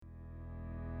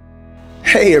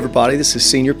Hey everybody, this is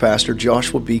Senior Pastor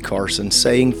Joshua B. Carson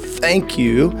saying thank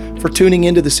you for tuning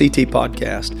into the CT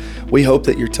Podcast. We hope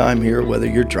that your time here, whether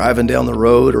you're driving down the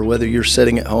road or whether you're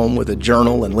sitting at home with a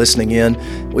journal and listening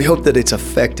in, we hope that it's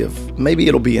effective. Maybe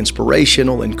it'll be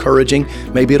inspirational, encouraging,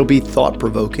 maybe it'll be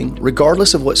thought-provoking.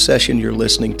 Regardless of what session you're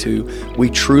listening to, we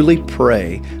truly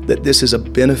pray that this is a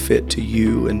benefit to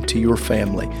you and to your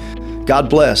family. God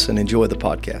bless and enjoy the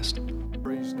podcast.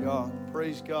 Praise God.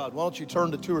 Praise God. Why don't you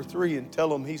turn to two or three and tell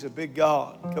them He's a big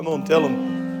God. Come on, tell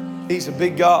them He's a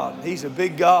big God. He's a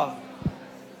big God.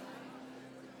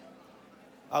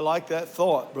 I like that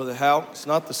thought, Brother Hal. It's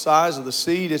not the size of the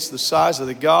seed, it's the size of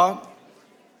the God.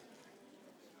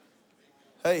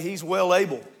 Hey, He's well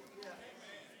able.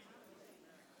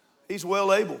 He's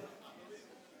well able.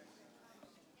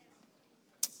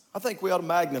 I think we ought to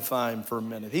magnify Him for a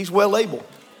minute. He's well able.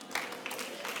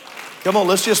 Come on,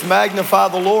 let's just magnify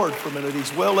the Lord for a minute.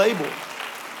 He's well able.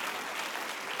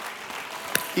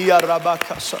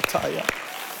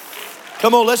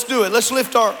 Come on, let's do it. Let's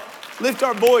lift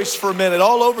our voice for a minute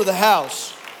all over the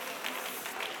house.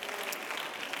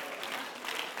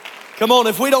 Come on,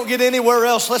 if we don't get anywhere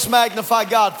else, let's magnify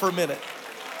God for a minute.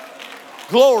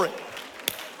 Glory.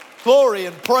 Glory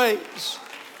and praise.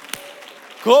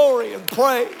 Glory and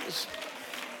praise.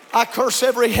 I curse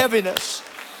every heaviness.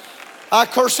 I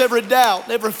curse every doubt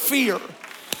and every fear.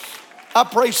 I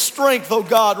pray strength, oh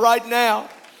God, right now.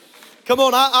 Come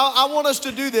on, I want us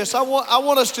to do this. I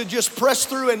want us to just press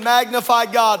through and magnify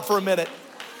God for a minute.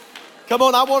 Come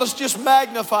on, I want us to just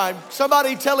magnify Him.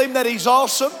 Somebody tell Him that He's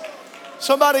awesome.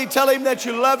 Somebody tell Him that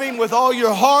you love Him with all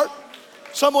your heart.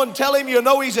 Someone tell Him you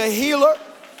know He's a healer.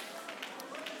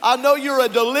 I know you're a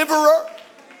deliverer.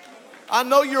 I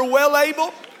know you're well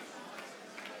able.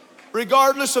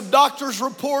 Regardless of doctor's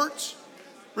reports,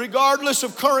 regardless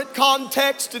of current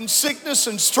context and sickness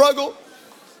and struggle,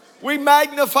 we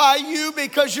magnify you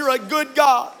because you're a good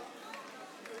God.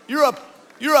 You're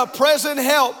a present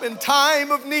help in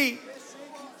time of need.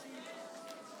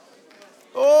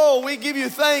 Oh, we give you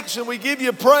thanks and we give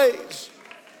you praise.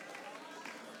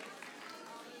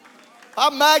 I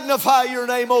magnify your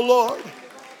name, oh Lord.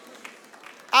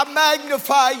 I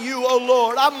magnify you, oh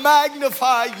Lord. I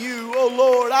magnify you, oh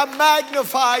Lord. I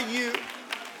magnify you.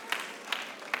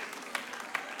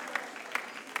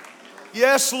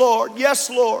 Yes, Lord. Yes,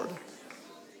 Lord.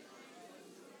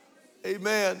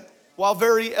 Amen. While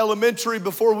very elementary,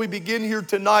 before we begin here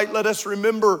tonight, let us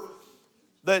remember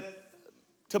that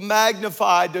to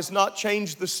magnify does not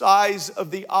change the size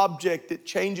of the object. It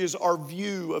changes our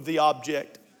view of the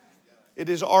object. It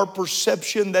is our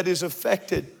perception that is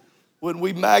affected when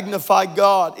we magnify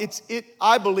God.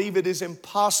 I believe it is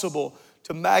impossible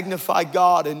to magnify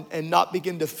God and not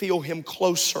begin to feel Him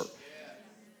closer.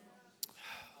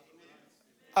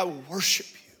 I worship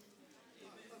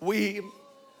you.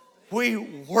 We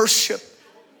worship.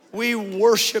 We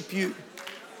worship you.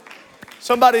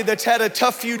 Somebody that's had a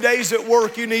tough few days at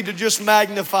work, you need to just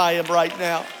magnify Him right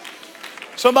now.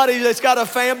 Somebody that's got a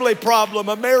family problem,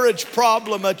 a marriage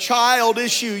problem, a child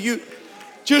issue, you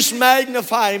just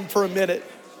magnify Him for a minute.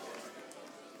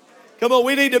 Come on,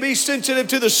 we need to be sensitive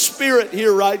to the Spirit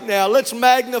here right now. Let's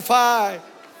magnify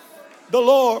the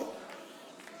Lord.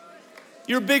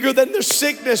 You're bigger than the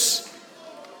sickness.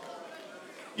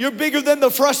 You're bigger than the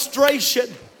frustration.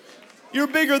 You're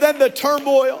bigger than the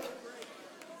turmoil.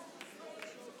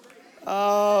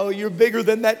 Oh, you're bigger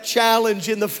than that challenge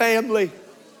in the family.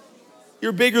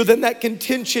 You're bigger than that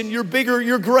contention. You're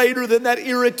greater than that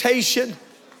irritation.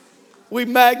 We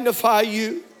magnify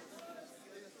you.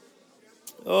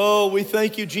 Oh, we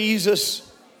thank you,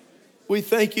 Jesus. We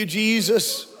thank you,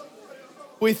 Jesus.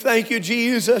 We thank you,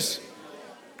 Jesus.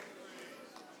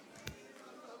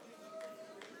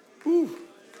 Whew.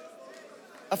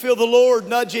 I feel the Lord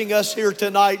nudging us here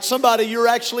tonight. Somebody, you're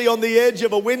actually on the edge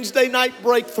of a Wednesday night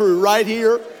breakthrough right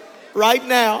here, right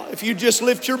now. If you just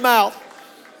lift your mouth.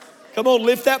 Come on,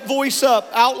 lift that voice up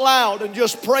out loud and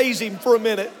just praise Him for a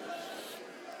minute.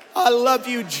 I love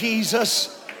you,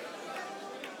 Jesus.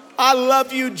 I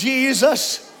love you,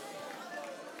 Jesus.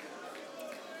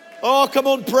 Oh, come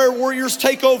on, prayer warriors,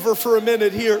 take over for a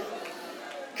minute here.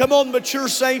 Come on, mature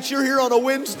saints, you're here on a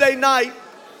Wednesday night.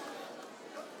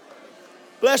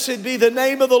 Blessed be the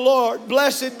name of the Lord.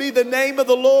 Blessed be the name of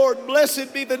the Lord.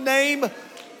 Blessed be the name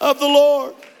of the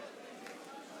Lord.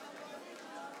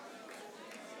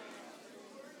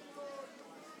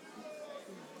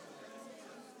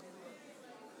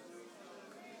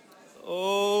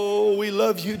 Oh, we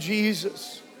love you,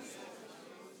 Jesus.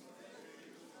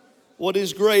 What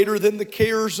is greater than the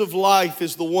cares of life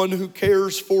is the one who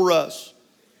cares for us.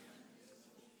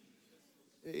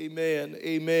 Amen.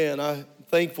 Amen. I'm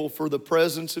thankful for the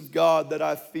presence of God that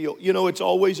I feel. You know, it's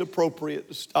always appropriate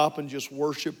to stop and just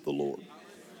worship the Lord.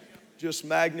 Just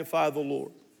magnify the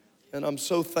Lord. And I'm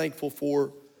so thankful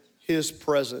for His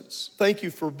presence. Thank you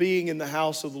for being in the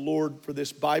house of the Lord for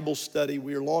this Bible study.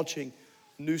 We are launching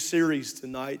a new series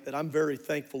tonight that I'm very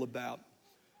thankful about.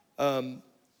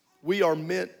 We are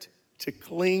meant to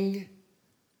cling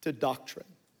to doctrine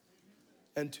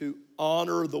and to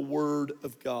honor the Word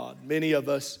of God. Many of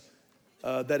us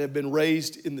that have been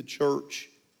raised in the church,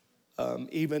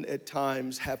 even at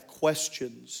times, have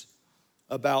questions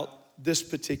about this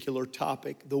particular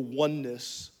topic, the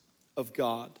oneness of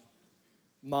God,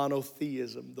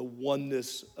 monotheism, the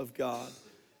oneness of God.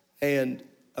 And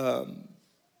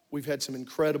we've had some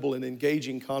incredible and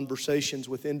engaging conversations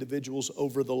with individuals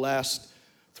over the last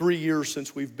 3 years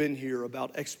since we've been here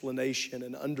about explanation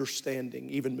and understanding,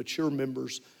 even mature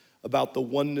members, about the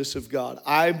oneness of God.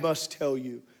 I must tell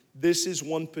you, this is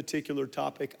one particular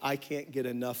topic I can't get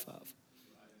enough of.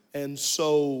 And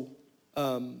so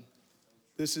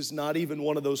this is not even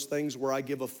one of those things where I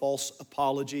give a false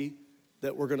apology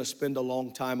that we're going to spend a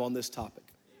long time on this topic.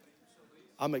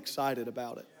 I'm excited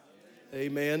about it.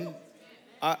 Amen.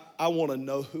 I want to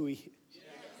know who He is.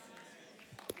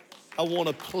 I want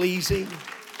to please Him.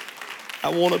 I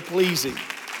want to please Him.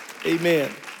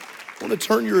 Amen. I want to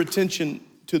turn your attention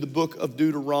to the book of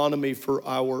Deuteronomy for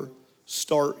our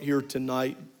start here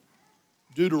tonight.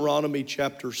 Deuteronomy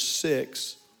chapter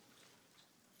 6.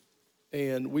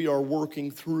 And we are working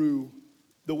through,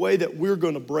 the way that we're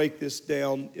going to break this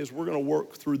down is we're going to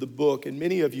work through the book. And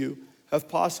many of you have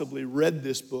possibly read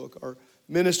this book. Our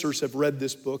ministers have read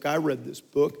this book. I read this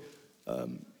book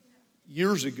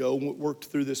years ago, worked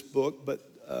through this book. But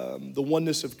The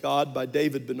Oneness of God by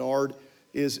David Bernard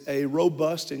is a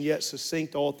robust and yet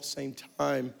succinct all at the same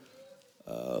time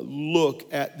look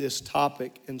at this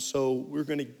topic. And so we're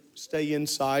going to stay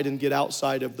inside and get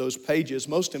outside of those pages.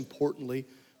 Most importantly,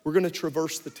 we're going to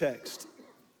traverse the text.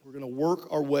 We're going to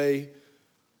work our way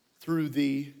through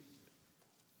the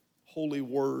holy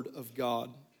word of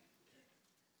God.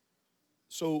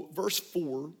 So verse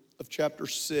 4 of chapter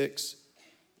 6,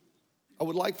 I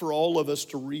would like for all of us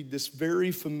to read this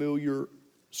very familiar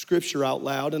scripture out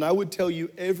loud. And I would tell you,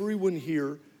 everyone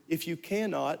here, if you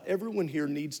cannot, everyone here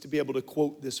needs to be able to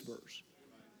quote this verse.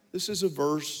 This is a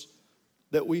verse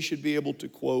that we should be able to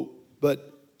quote,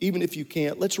 but even if you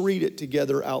can't, let's read it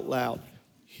together out loud.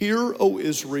 Hear, O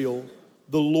Israel,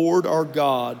 the Lord our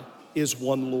God is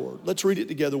one Lord. Let's read it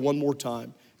together one more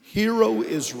time. Hear, O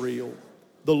Israel,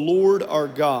 the Lord our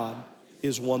God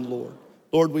is one Lord.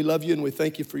 Lord, we love you and we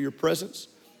thank you for your presence.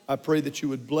 I pray that you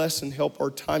would bless and help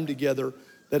our time together,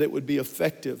 that it would be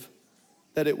effective,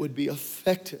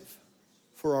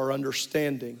 for our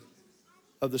understanding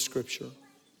of the scripture.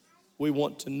 We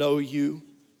want to know you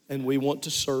and we want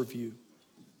to serve you.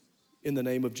 In the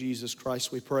name of Jesus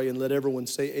Christ we pray, and let everyone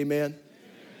say amen. Amen.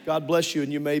 God bless you,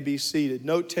 and you may be seated.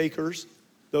 Note takers,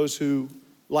 those who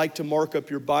like to mark up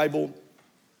your Bible,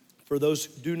 for those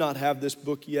who do not have this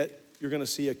book yet, you're going to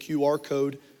see a QR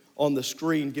code on the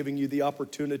screen giving you the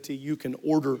opportunity. You can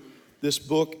order this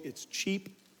book. It's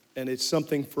cheap, and it's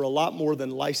something for a lot more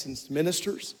than licensed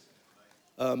ministers.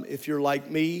 If you're like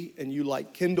me and you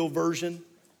like Kindle version,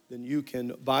 then you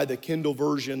can buy the Kindle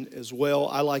version as well.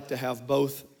 I like to have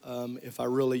both if I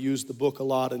really use the book a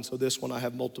lot, and so this one I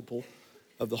have multiple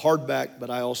of the hardback,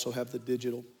 but I also have the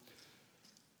digital.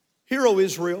 Hear, O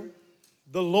Israel,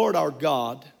 the Lord our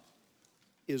God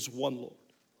is one Lord.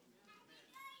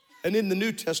 And in the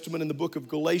New Testament, in the book of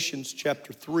Galatians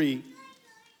chapter 3,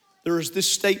 there is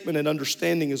this statement and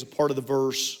understanding as a part of the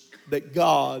verse that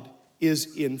God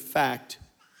is in fact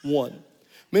one.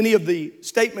 Many of the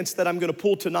statements that I'm going to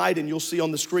pull tonight and you'll see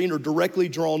on the screen are directly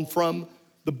drawn from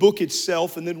the book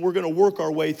itself, and then we're going to work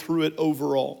our way through it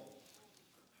overall.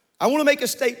 I want to make a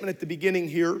statement at the beginning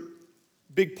here,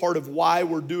 big part of why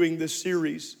we're doing this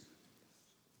series.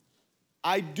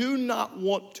 I do not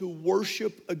want to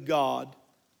worship a God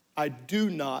I do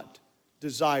not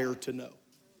desire to know.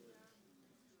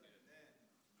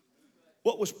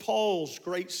 What was Paul's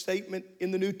great statement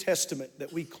in the New Testament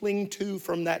that we cling to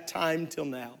from that time till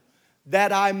now?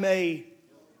 That I may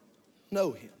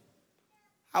know him.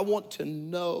 I want to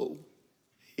know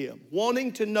him.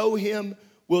 Wanting to know him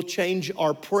will change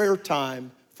our prayer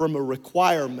time from a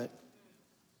requirement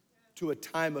to a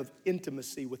time of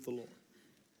intimacy with the Lord.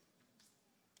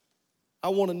 I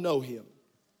want to know him.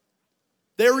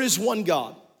 There is one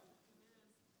God.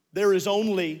 There is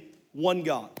only one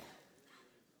God.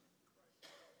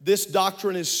 This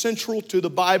doctrine is central to the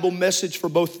Bible message for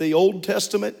both the Old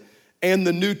Testament and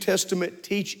the New Testament.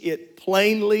 Teach it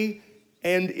plainly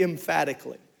and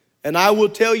emphatically. And I will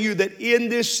tell you that in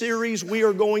this series, we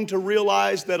are going to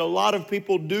realize that a lot of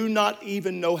people do not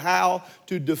even know how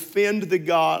to defend the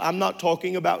God. I'm not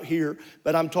talking about here,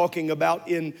 but I'm talking about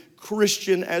in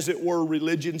Christian, as it were,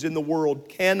 religions in the world,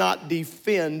 cannot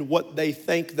defend what they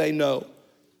think they know.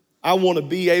 I want to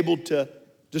be able to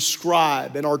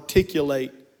describe and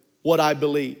articulate what I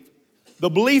believe. The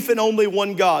belief in only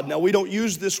one God. Now, we don't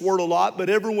use this word a lot, but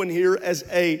everyone here as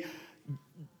a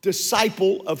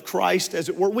disciple of Christ, as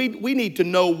it were, we need to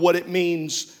know what it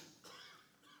means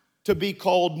to be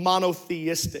called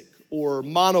monotheistic or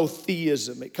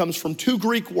monotheism. It comes from two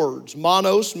Greek words,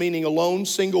 monos meaning alone,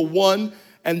 single, one,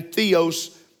 and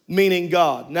theos meaning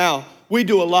God. Now, we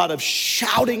do a lot of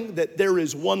shouting that there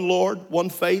is one Lord, one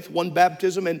faith, one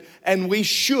baptism, and we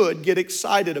should get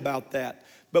excited about that.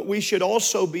 But we should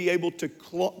also be able to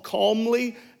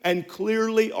calmly and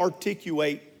clearly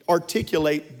articulate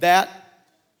that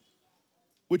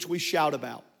which we shout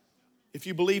about. If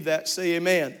you believe that, say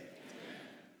amen.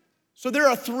 So there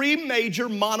are three major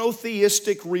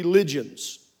monotheistic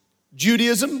religions: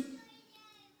 Judaism,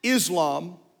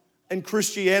 Islam, and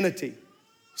Christianity. You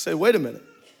say, wait a minute.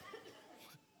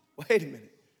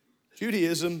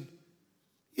 Judaism,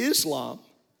 Islam,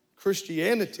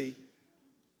 Christianity.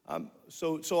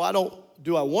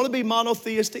 Do I want to be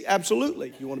monotheistic?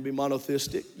 Absolutely. You want to be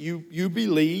monotheistic. You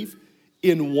believe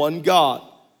in one God.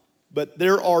 But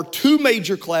there are two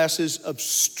major classes of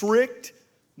strict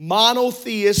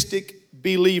monotheistic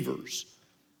believers.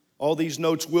 All these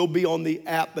notes will be on the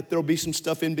app, but there'll be some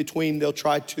stuff in between. They'll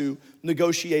try to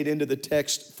negotiate into the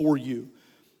text for you.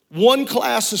 One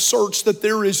class asserts that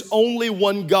there is only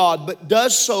one God, but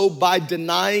does so by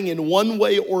denying in one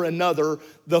way or another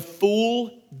the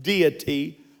full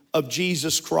deity of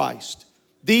Jesus Christ.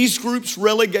 These groups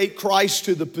relegate Christ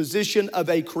to the position of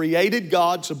a created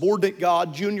God, subordinate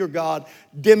God, junior God,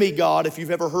 demigod, if you've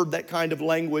ever heard that kind of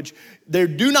language. They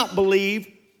do not believe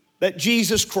that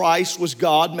Jesus Christ was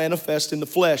God manifest in the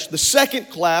flesh. The second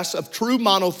class of true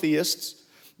monotheists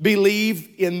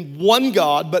believe in one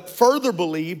God, but further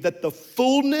believe that the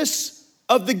fullness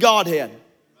of the Godhead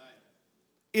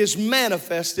is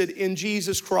manifested in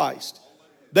Jesus Christ.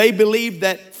 They believe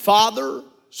that Father,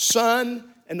 Son,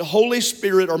 and the Holy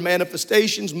Spirit are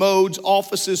manifestations, modes,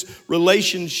 offices,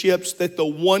 relationships that the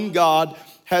one God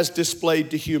has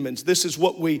displayed to humans. This is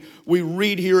what we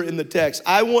read here in the text.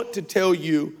 I want to tell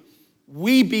you,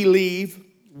 we believe,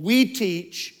 we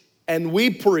teach, and we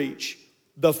preach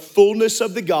the fullness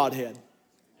of the Godhead.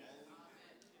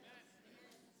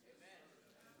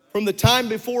 From the time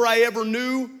before I ever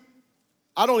knew,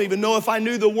 I don't even know if I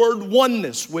knew the word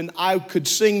oneness when I could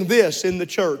sing this in the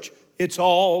church. It's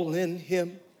all in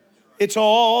Him. It's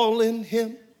all in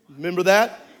Him. Remember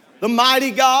that? The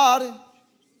mighty God.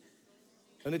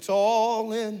 And it's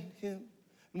all in Him.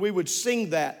 And we would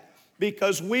sing that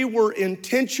because we were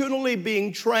intentionally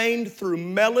being trained through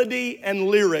melody and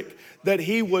lyric that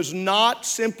He was not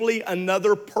simply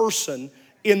another person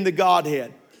in the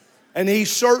Godhead. And He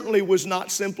certainly was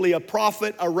not simply a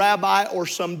prophet, a rabbi, or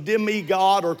some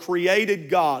demigod or created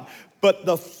God. But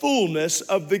the fullness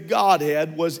of the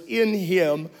Godhead was in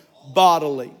Him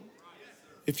bodily.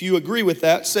 If you agree with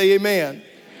that, say amen. Amen.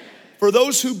 For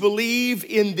those who believe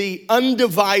in the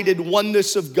undivided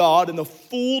oneness of God and the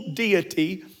full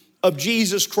deity of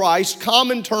Jesus Christ,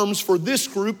 common terms for this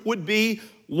group would be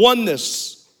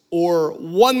oneness or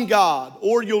one God,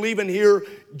 or you'll even hear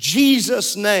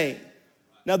Jesus' name.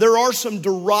 Now, there are some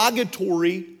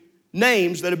derogatory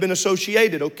names that have been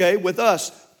associated, with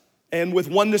us and with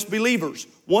oneness believers.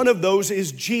 One of those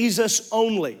is Jesus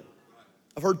only.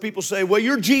 I've heard people say, well,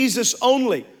 you're Jesus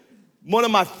only. One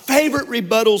of my favorite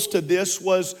rebuttals to this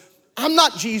was, I'm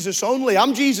not Jesus only,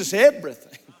 I'm Jesus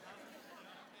everything.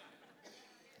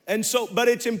 And so, but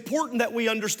it's important that we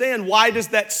understand, why does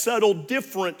that subtle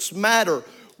difference matter?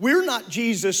 We're not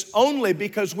Jesus only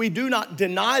because we do not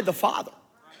deny the Father.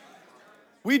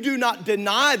 We do not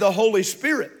deny the Holy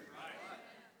Spirit.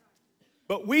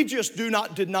 But we just do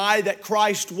not deny that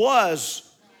Christ was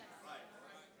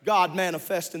God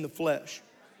manifest in the flesh.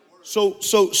 So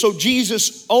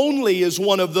Jesus only is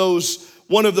one of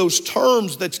those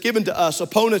terms that's given to us.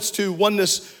 Opponents to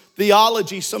oneness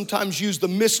theology sometimes use the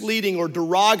misleading or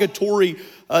derogatory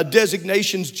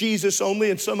designations, Jesus only,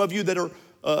 and some of you that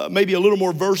are maybe a little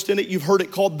more versed in it, you've heard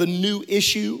it called the new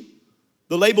issue.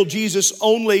 The label Jesus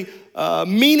only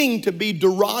meaning to be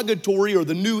derogatory, or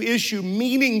the new issue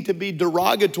meaning to be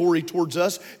derogatory towards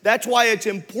us. That's why it's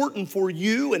important for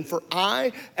you and for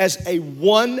I, as a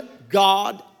one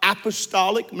God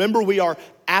apostolic. Remember, we are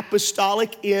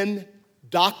apostolic in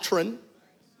doctrine.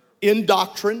 In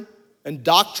doctrine. And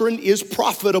doctrine is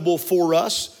profitable for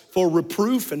us, for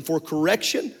reproof and for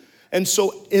correction. And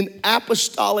so in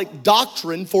apostolic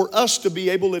doctrine, for us to be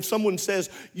able, if someone says,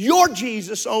 you're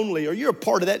Jesus only, or you're a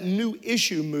part of that new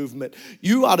issue movement,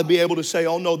 you ought to be able to say,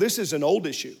 oh no, this is an old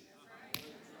issue.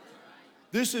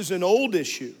 This is an old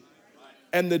issue.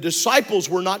 And the disciples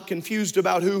were not confused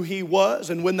about who he was.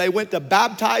 And when they went to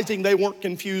baptizing, they weren't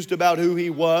confused about who he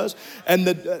was.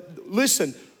 And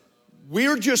listen,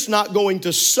 we're just not going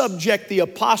to subject the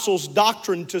apostles'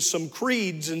 doctrine to some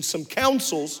creeds and some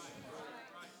councils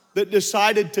that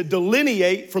decided to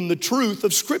delineate from the truth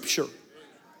of Scripture.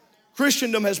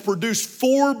 Christendom has produced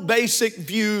 4 basic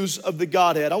views of the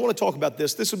Godhead. I want to talk about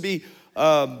this. This would be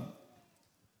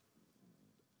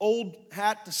old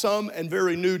hat to some and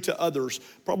very new to others.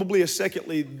 Probably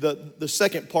the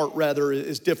second part rather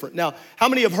is different. Now, how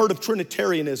many have heard of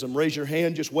Trinitarianism? Raise your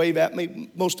hand, just wave at me.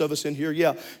 Most of us in here,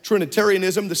 yeah.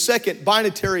 Trinitarianism. The second,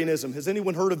 binitarianism. Has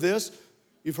anyone heard of this?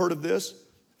 You've heard of this?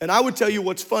 And I would tell you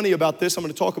what's funny about this. I'm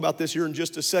going to talk about this here in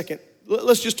just a second.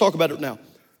 Let's just talk about it now.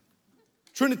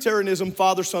 Trinitarianism,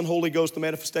 Father, Son, Holy Ghost, the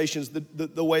manifestations,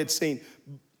 the way it's seen.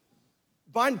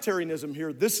 Binitarianism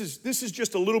here, this is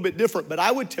just a little bit different, but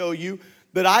I would tell you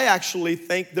that I actually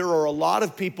think there are a lot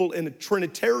of people in a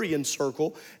Trinitarian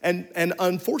circle, and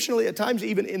unfortunately at times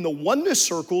even in the oneness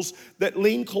circles, that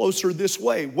lean closer this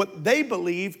way. What they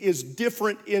believe is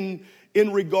different in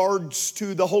regards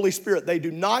to the Holy Spirit. They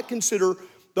do not consider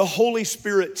the Holy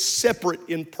Spirit separate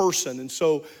in person. And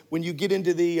so when you get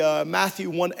into the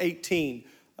Matthew 1:18,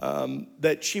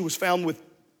 that she was found with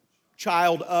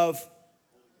child of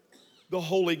the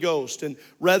Holy Ghost. And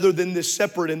rather than this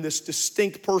separate and this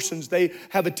distinct persons, they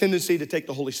have a tendency to take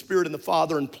the Holy Spirit and the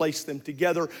Father and place them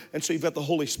together. And so you've got the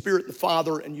Holy Spirit, the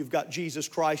Father, and you've got Jesus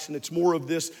Christ. And it's more of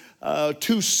this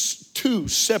two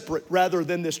separate rather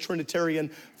than this Trinitarian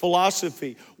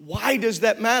philosophy. Why does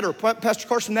that matter? Pastor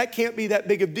Carson, that can't be that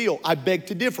big of a deal. I beg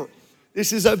to differ.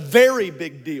 This is a very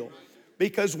big deal.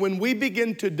 Because when we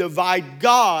begin to divide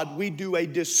God, we do a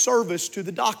disservice to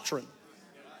the doctrine.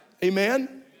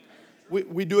 Amen?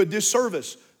 We do a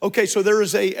disservice. Okay, so there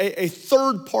is a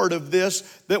third part of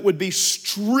this that would be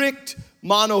strict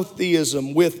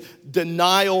monotheism with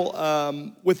denial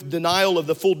of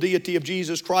the full deity of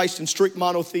Jesus Christ, and strict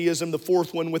monotheism, the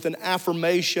fourth one, with an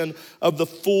affirmation of the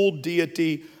full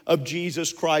deity of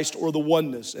Jesus Christ, or the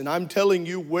oneness. And I'm telling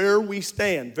you where we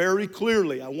stand very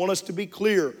clearly. I want us to be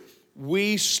clear.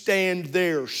 We stand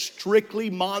there, strictly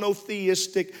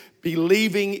monotheistic,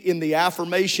 believing in the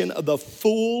affirmation of the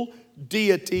full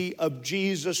deity of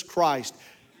Jesus Christ.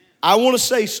 I want to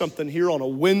say something here on a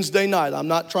Wednesday night. I'm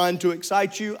not trying to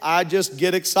excite you. I just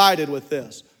get excited with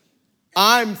this.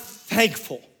 I'm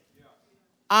thankful.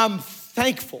 I'm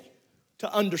thankful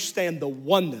to understand the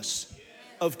oneness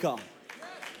of God.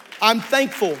 I'm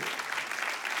thankful.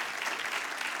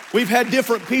 We've had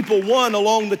different people,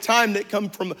 along the time that come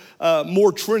from a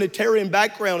more Trinitarian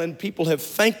background, and people have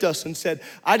thanked us and said,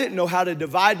 I didn't know how to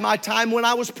divide my time when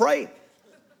I was praying.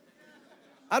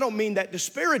 I don't mean that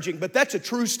disparaging, but that's a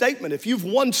true statement. If you've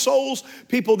won souls,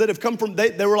 people that have come from,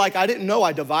 they were like, I didn't know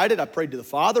I divided. I prayed to the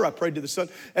Father, I prayed to the Son.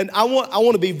 And I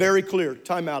want to be very clear.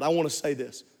 Time out. I want to say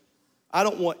this. I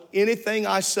don't want anything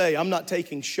I say, I'm not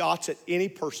taking shots at any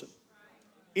person,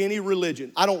 any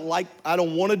religion. I don't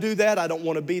want to do that. I don't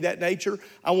want to be that nature.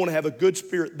 I want to have a good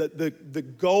spirit. The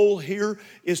goal here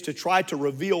is to try to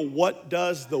reveal, what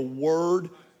does the Word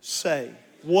say?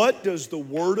 What does the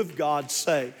Word of God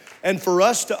say? And for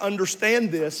us to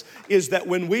understand this is that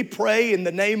when we pray in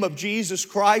the name of Jesus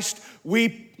Christ,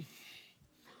 we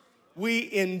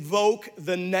invoke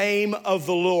the name of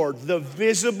the Lord, the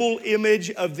visible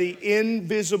image of the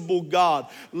invisible God.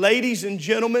 Ladies and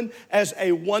gentlemen, as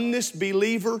a oneness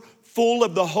believer full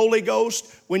of the Holy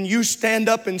Ghost, when you stand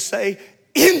up and say,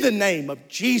 in the name of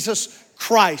Jesus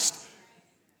Christ,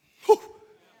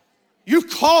 you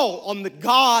call on the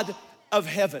God of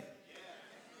heaven.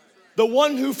 The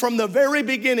one who from the very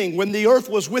beginning, when the earth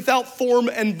was without form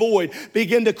and void,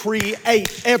 began to create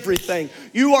everything.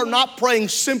 You are not praying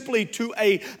simply to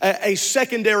a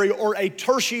secondary or a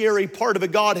tertiary part of a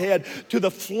Godhead, to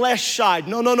the flesh side.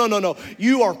 No.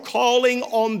 You are calling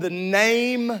on the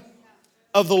name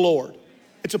of the Lord.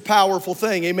 It's a powerful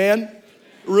thing, amen? It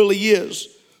really is.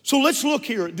 So let's look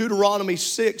here at Deuteronomy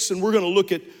 6, and we're going to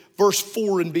look at verse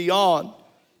 4 and beyond.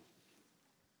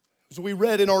 As we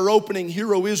read in our opening,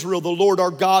 Hear, O Israel, the Lord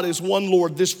our God is one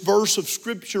Lord. This verse of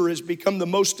Scripture has become the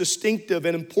most distinctive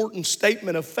and important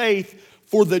statement of faith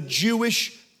for the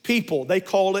Jewish people. They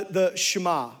call it the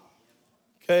Shema.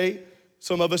 Okay?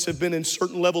 Some of us have been in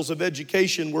certain levels of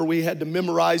education where we had to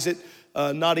memorize it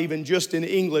not even just in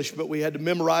English, but we had to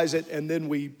memorize it, and then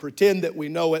we pretend that we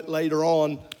know it later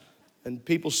on, and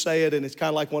people say it, and it's kind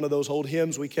of like one of those old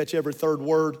hymns. We catch every third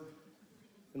word,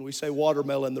 and we say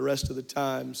watermelon the rest of the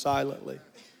time silently.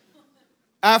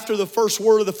 After the first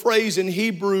word of the phrase in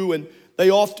Hebrew, and they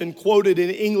often quoted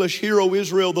in English, "Hear, O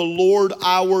Israel, the Lord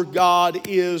our God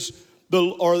is the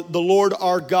Lord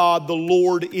our God, the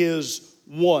Lord is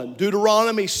one."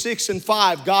 Deuteronomy 6 and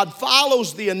 5, God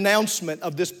follows the announcement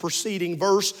of this preceding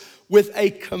verse with a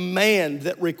command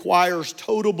that requires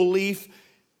total belief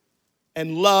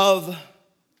and love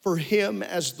for Him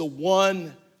as the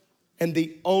one and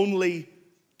the only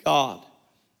God.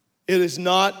 It is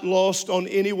not lost on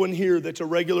anyone here that's a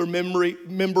regular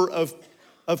member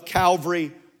of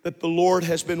Calvary that the Lord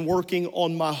has been working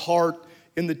on my heart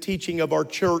in the teaching of our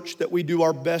church, that we do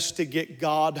our best to get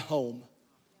God home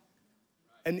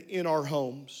and in our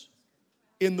homes,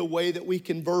 in the way that we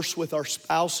converse with our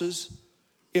spouses,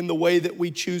 in the way that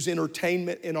we choose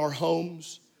entertainment in our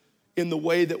homes, in the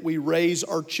way that we raise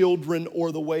our children,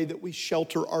 or the way that we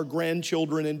shelter our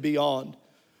grandchildren and beyond.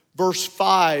 Verse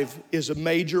 5 is a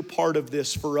major part of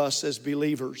this for us as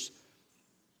believers.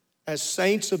 As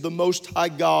saints of the Most High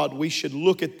God, we should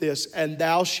look at this. "And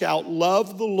thou shalt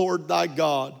love the Lord thy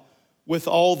God with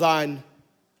all thy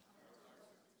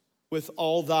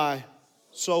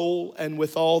soul, and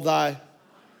with all thy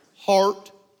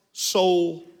heart,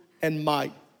 soul, and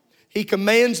might." He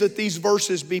commands that these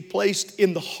verses be placed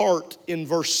in the heart in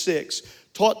verse 6,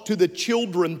 taught to the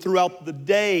children throughout the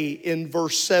day in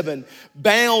verse 7,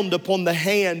 bound upon the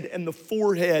hand and the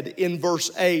forehead in verse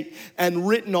 8, and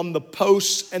written on the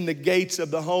posts and the gates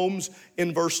of the homes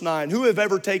in verse 9. Who have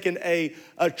ever taken a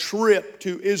trip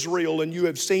to Israel and you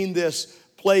have seen this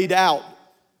played out,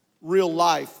 real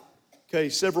life? Okay,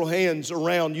 several hands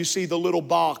around. You see the little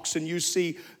box, and you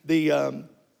see the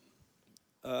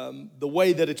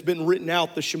way that it's been written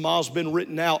out, the Shema's been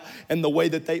written out, and the way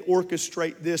that they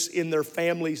orchestrate this in their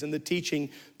families and the teaching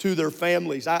to their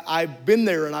families. I've been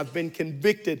there and I've been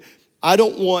convicted. I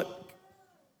don't want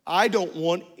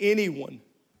anyone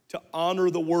to honor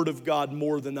the Word of God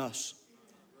more than us.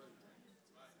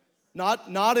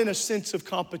 Not in a sense of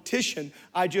competition.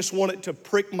 I just want it to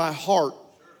prick my heart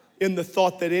in the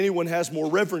thought that anyone has more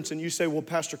reverence. And you say, "Well,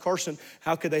 Pastor Carson,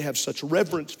 how could they have such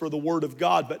reverence for the Word of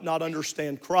God but not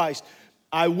understand Christ?"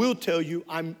 I will tell you,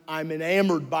 I'm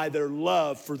enamored by their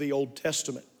love for the Old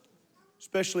Testament,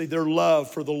 especially their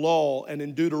love for the law, and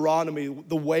in Deuteronomy,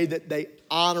 the way that they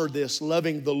honor this,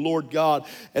 loving the Lord God,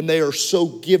 and they are so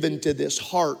given to this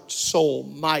heart, soul,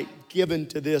 might, given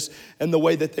to this, and the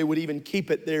way that they would even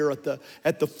keep it there at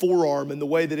the forearm, and the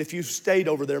way that if you stayed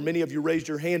over there, many of you raised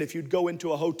your hand, if you'd go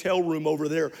into a hotel room over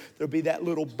there, there'd be that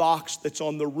little box that's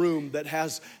on the room that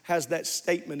has that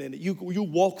statement in it. You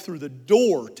walk through the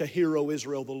door to "Hear, O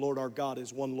Israel, the Lord our God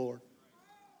is one Lord."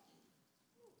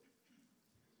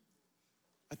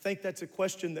 I think that's a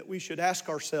question that we should ask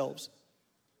ourselves.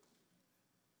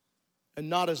 And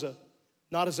not as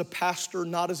a pastor,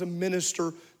 not as a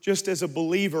minister, just as a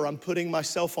believer. I'm putting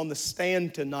myself on the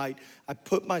stand tonight. I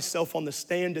put myself on the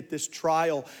stand at this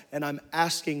trial, and I'm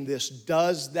asking this: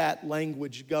 does that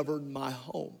language govern my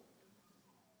home?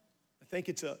 I think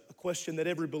it's a question that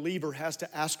every believer has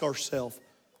to ask ourselves.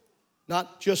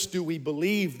 Not just do we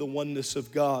believe the oneness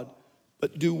of God,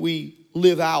 but do we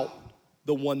live out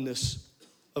the oneness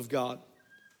of God?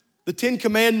 The 10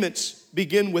 Commandments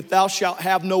begin with, "Thou shalt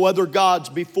have no other gods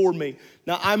before me."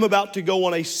 Now, I'm about to go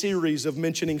on a series of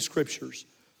mentioning scriptures.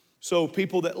 So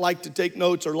people that like to take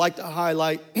notes or like to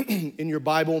highlight in your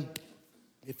Bible,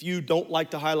 if you don't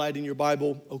like to highlight in your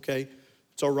Bible, okay,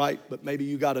 it's all right, but maybe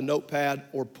you got a notepad,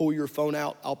 or pull your phone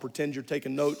out. I'll pretend you're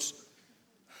taking notes.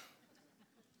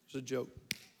 It's a joke.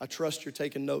 I trust you're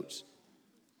taking notes.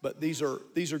 But these are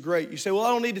great. You say, "Well, I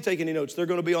don't need to take any notes. They're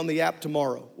going to be on the app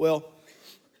tomorrow." Well,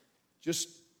 just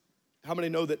how many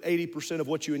know that 80% of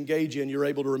what you engage in, you're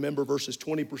able to remember, versus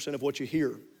 20% of what you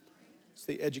hear? It's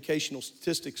the educational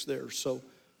statistics there. So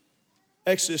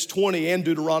Exodus 20 and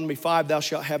Deuteronomy 5, "Thou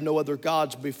shalt have no other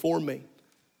gods before me."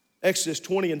 Exodus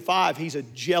 20 and 5, He's a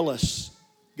jealous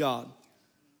God.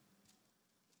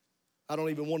 I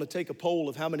don't even want to take a poll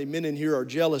of how many men in here are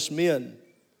jealous men.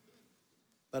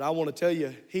 But I want to tell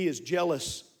you, He is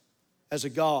jealous as a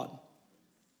God.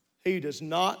 He does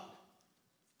not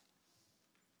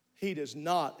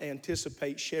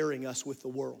anticipate sharing us with the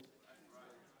world.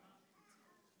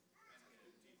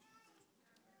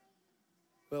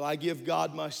 Well, I give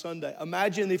God my Sunday.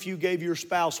 Imagine if you gave your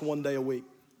spouse one day a week.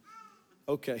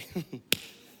 Okay.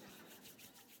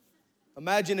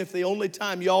 Imagine if the only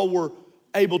time y'all were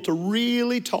able to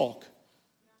really talk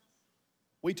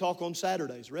We talk on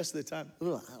Saturdays. The rest of the time,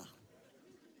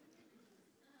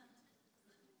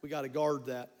 we got to guard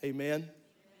that. Amen.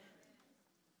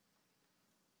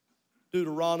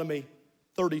 Deuteronomy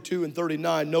 32 and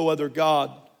 39, no other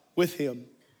God with him.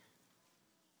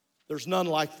 There's none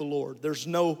like the Lord. There's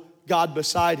no God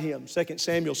beside him. 2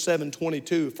 Samuel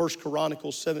 7:22, 1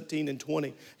 Chronicles 17 and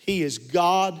 20. He is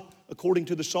God, according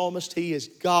to the psalmist, he is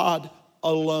God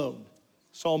alone.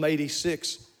 Psalm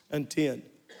 86 and 10.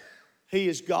 He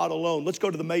is God alone. Let's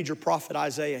go to the major prophet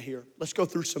Isaiah here. Let's go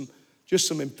through some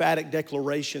emphatic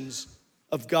declarations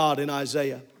of God in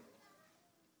Isaiah.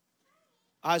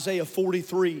 Isaiah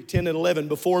 43, 10 and 11.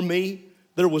 Before me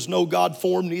there was no God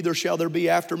formed, neither shall there be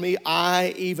after me.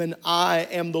 I, even I,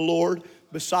 am the Lord.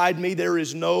 Beside me there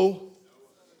is no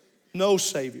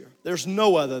Savior. There's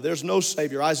no other. There's no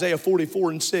Savior. Isaiah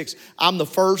 44 and 6. I'm the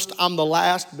first, I'm the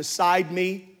last. Beside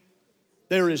me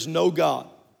there is no God.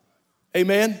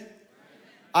 Amen?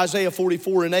 Isaiah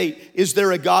 44 and 8. Is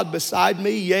there a God beside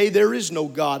me? Yea, there is no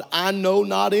God. I know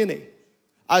not any.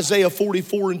 Isaiah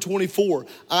 44 and 24.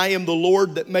 I am the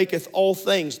Lord that maketh all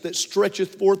things, that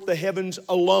stretcheth forth the heavens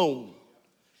alone,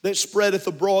 that spreadeth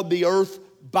abroad the earth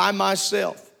by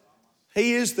myself.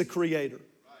 He is the creator.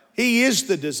 He is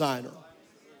the designer.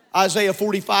 Isaiah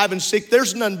 45 and 6.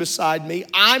 There's none beside me.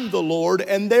 I'm the Lord,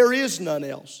 and there is none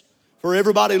else. For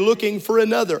everybody looking for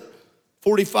another.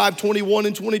 45, 21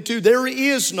 and 22. There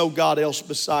is no God else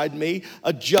beside me,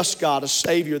 a just God, a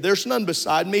Savior. There's none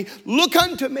beside me. Look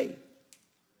unto me.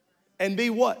 And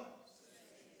be what?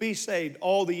 Be saved,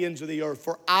 all the ends of the earth.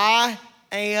 For I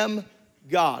am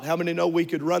God. How many know we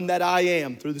could run that I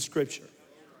am through the scripture?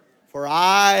 For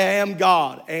I am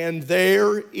God, and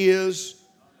there is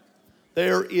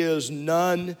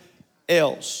none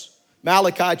else.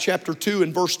 Malachi chapter 2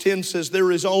 and verse 10 says,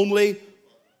 there is only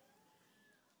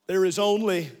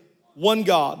one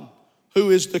God who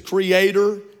is the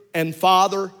creator and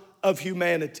father of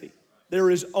humanity. There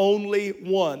is only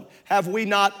one. Have we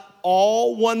not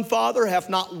all one Father? Hath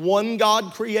not one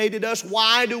God created us?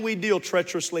 Why do we deal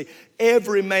treacherously,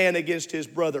 every man against his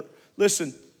brother?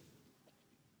 Listen,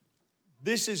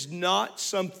 this is not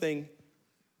something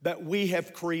that we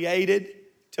have created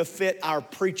to fit our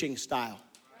preaching style.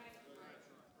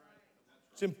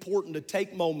 It's important to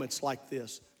take moments like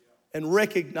this and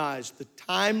recognize the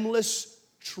timeless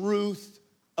truth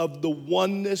of the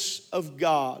oneness of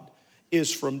God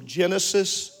is from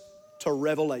Genesis to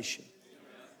Revelation.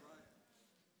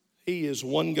 He is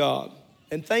one God.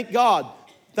 And thank God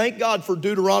for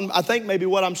Deuteronomy. I think maybe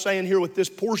what I'm saying here with this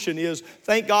portion is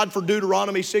thank God for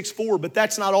Deuteronomy 6:4, but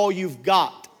that's not all you've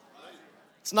got.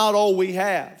 It's not all we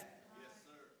have.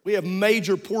 We have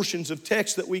major portions of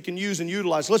text that we can use and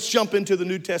utilize. Let's jump into the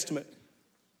New Testament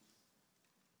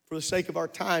for the sake of our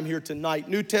time here tonight.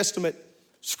 New Testament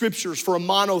scriptures for a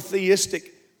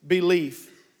monotheistic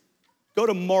belief. Go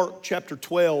to Mark chapter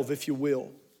 12, if you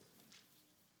will.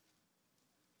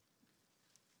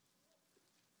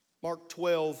 Mark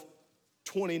 12,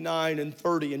 29 and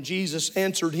 30. And Jesus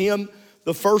answered him,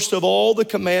 the first of all the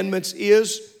commandments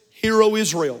is, Hear, O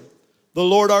Israel, the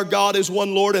Lord our God is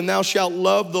one Lord, and thou shalt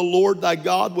love the Lord thy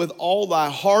God with all thy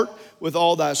heart, with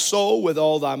all thy soul, with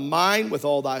all thy mind, with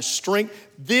all thy strength.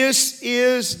 This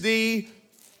is the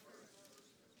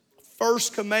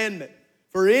first commandment.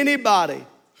 For anybody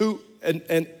who,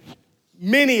 and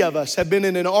many of us have been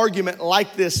in an argument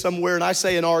like this somewhere, and I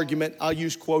say an argument, I'll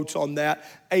use quotes on that.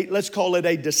 Let's call it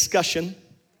a discussion.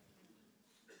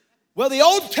 Well, the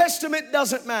Old Testament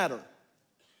doesn't matter.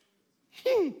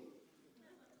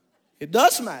 It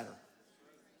does matter.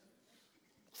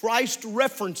 Christ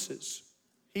references.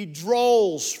 He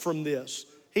draws from this.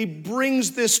 He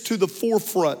brings this to the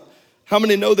forefront. How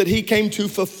many know that he came to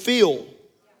fulfill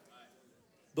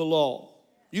the law?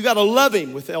 You got to love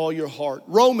him with all your heart.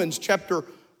 Romans chapter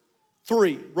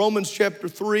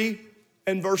 3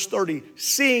 and verse 30.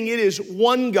 Seeing it is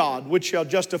one God which shall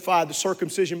justify the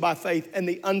circumcision by faith and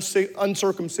the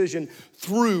uncircumcision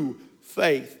through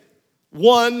faith.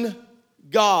 One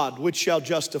God which shall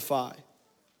justify.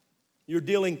 You're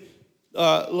dealing,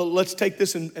 let's take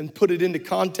this and put it into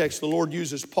context. The Lord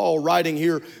uses Paul writing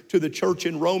here to the church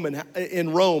in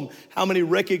Rome. How many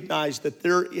recognize that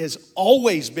there has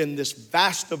always been this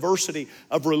vast diversity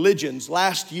of religions?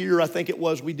 Last year, I think it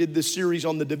was, we did this series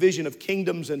on the division of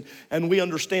kingdoms, and we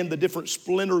understand the different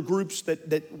splinter groups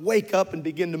that wake up and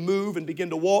begin to move and begin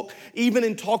to walk. Even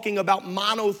in talking about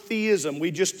monotheism,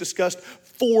 we just discussed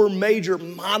 4 major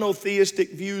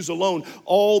monotheistic views alone.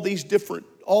 All these different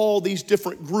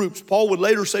groups. Paul would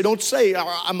later say, don't say,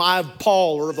 am I of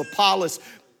Paul or of Apollos?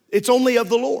 It's only of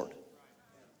the Lord.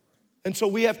 And so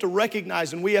we have to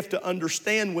recognize and we have to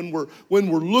understand when we're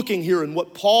looking here and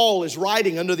what Paul is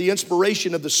writing under the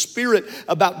inspiration of the Spirit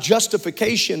about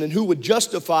justification and who would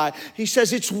justify. He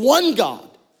says it's one God.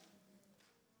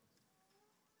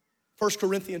 1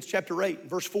 Corinthians chapter 8,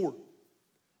 verse 4.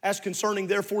 As concerning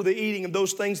therefore the eating of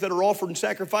those things that are offered in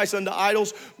sacrifice unto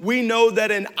idols, we know that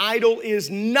an idol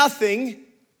is nothing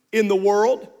in the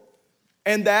world,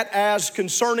 and that as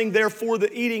concerning therefore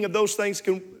the eating of those things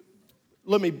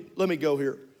let me go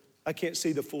here. I can't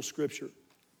see the full scripture.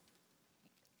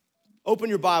 Open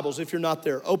your Bibles if you're not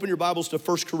there. Open your Bibles to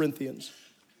 1 Corinthians.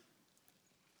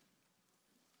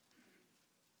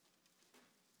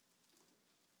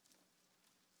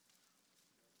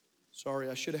 Sorry,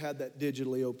 I should have had that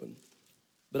digitally open.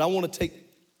 But I want to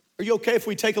are you okay if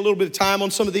we take a little bit of time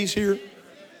on some of these here?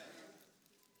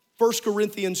 1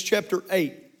 Corinthians chapter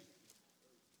 8.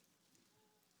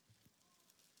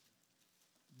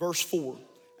 Verse 4,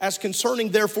 as concerning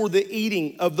therefore the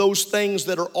eating of those things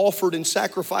that are offered in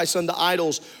sacrifice unto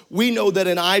idols, we know that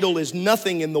an idol is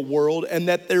nothing in the world and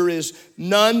that there is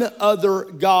none other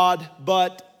God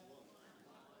but.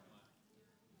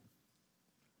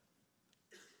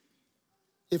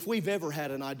 If we've ever had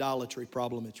an idolatry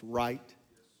problem, it's right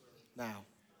now.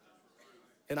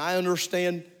 And I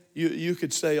understand you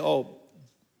could say, oh,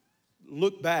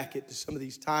 look back at some of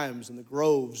these times and the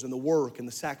groves and the work and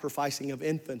the sacrificing of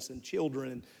infants and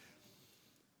children. And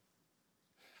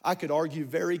I could argue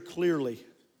very clearly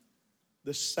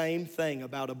the same thing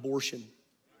about abortion.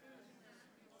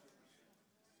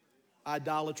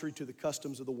 Idolatry to the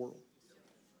customs of the world.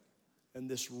 And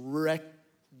this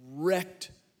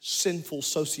wrecked sinful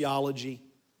sociology.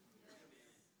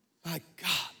 My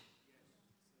God.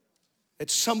 At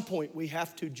some point, we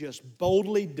have to just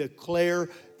boldly declare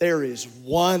there is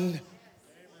one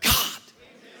God.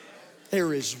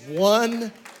 There is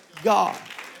one God.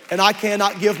 And I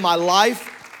cannot give my life.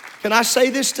 Can I say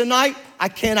this tonight? I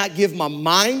cannot give my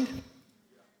mind.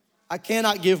 I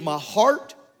cannot give my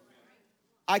heart.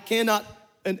 I cannot,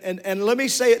 and let me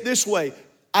say it this way.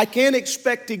 I can't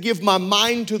expect to give my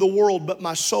mind to the world, but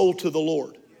my soul to the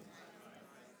Lord.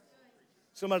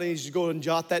 Somebody needs to go and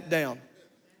jot that down.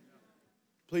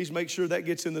 Please make sure that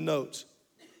gets in the notes.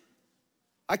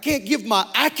 I can't give my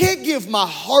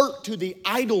heart to the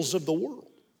idols of the world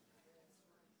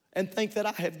and think that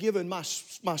I have given my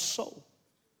soul.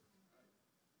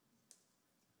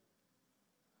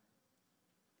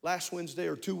 Last Wednesday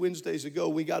or 2 Wednesdays ago,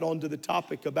 we got onto the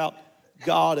topic about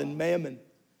God and mammon.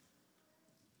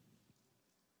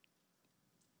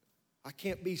 I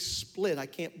can't be split. I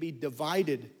can't be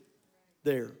divided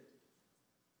there.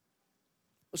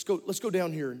 Let's go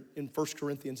down here in 1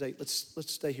 Corinthians 8.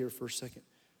 Let's stay here for a second.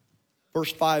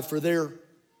 Verse 5, for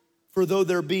though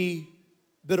there be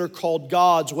that are called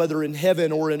gods, whether in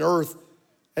heaven or in earth,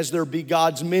 as there be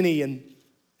gods many and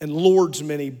lords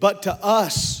many, but to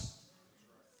us.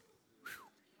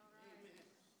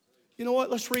 You know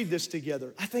what? Let's read this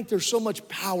together. I think there's so much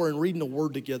power in reading the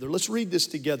word together. Let's read this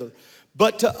together.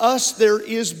 But to us there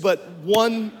is but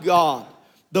one God,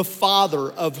 the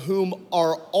Father, of whom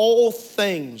are all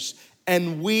things,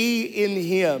 and we in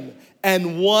him,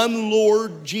 and one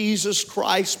Lord Jesus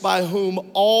Christ, by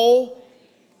whom all,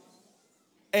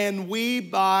 and we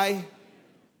by,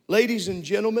 ladies and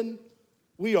gentlemen,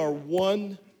 we are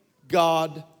one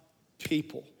God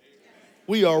people.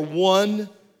 We are one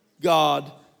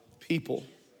God people.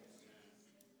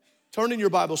 Turn in your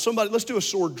Bible. Somebody, let's do a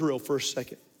sword drill for a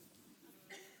second.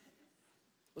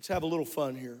 Let's have a little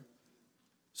fun here.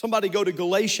 Somebody go to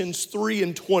Galatians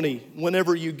 3:20.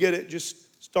 Whenever you get it,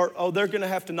 just start. Oh, they're going to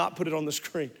have to not put it on the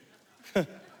screen.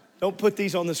 Don't put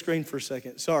these on the screen for a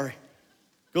second. Sorry.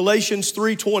 Galatians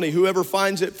 3:20. Whoever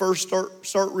finds it first,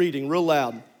 start reading real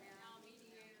loud.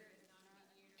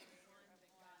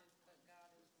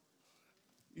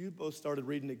 You both started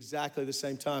reading exactly the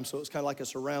same time, so it's kind of like a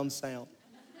surround sound.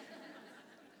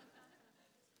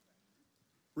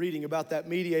 Reading about that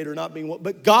mediator not being one,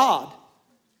 but God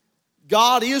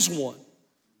is one.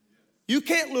 You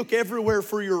can't look everywhere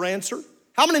for your answer.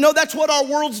 How many know that's what our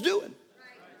world's doing?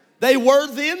 They were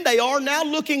then, they are now,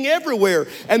 looking everywhere.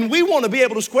 And we want to be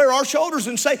able to square our shoulders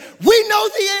and say, we know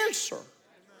the answer.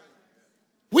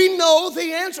 We know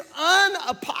the answer.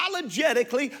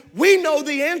 Unapologetically, we know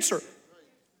the answer.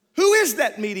 Who is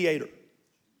that mediator?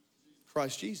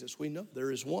 Christ Jesus. We know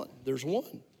there is one. There's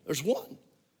one. There's one.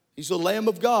 He's the Lamb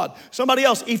of God. Somebody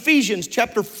else, Ephesians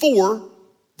chapter 4,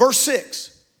 verse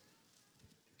 6.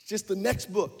 It's just the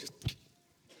next book. Just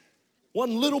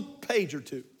one little page or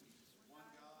two.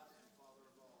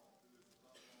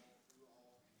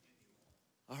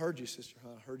 I heard you, sister.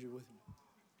 I heard you with me.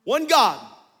 One God.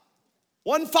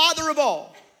 One Father of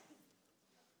all.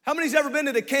 How many's ever been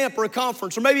at a camp or a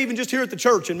conference or maybe even just here at the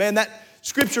church and man, that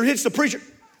scripture hits the preacher.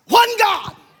 One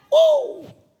God. Woo!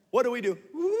 What do?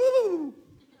 Woo!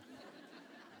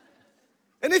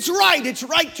 And it's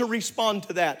right to respond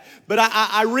to that. But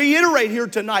I reiterate here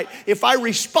tonight, if I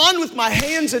respond with my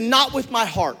hands and not with my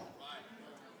heart,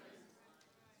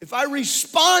 if I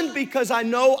respond because I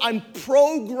know I'm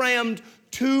programmed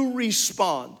to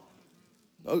respond,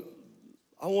 I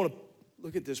want to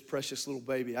look at this precious little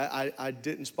baby. I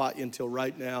didn't spot you until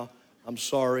right now. I'm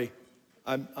sorry.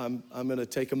 I'm going to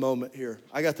take a moment here.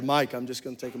 I got the mic. I'm just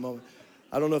going to take a moment.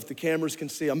 I don't know if the cameras can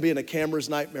see. I'm being a camera's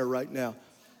nightmare right now.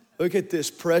 Look at this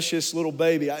precious little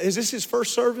baby. Is this his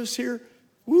first service here?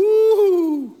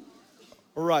 Woo!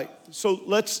 All right. So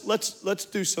let's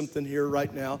do something here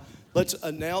right now. Let's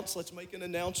make an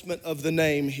announcement of the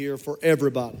name here for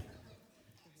everybody.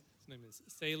 His name is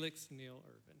Salix Neil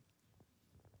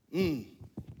Irvin.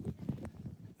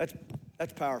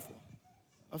 That's powerful.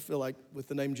 I feel like with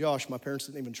the name Josh, my parents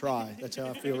didn't even try. That's how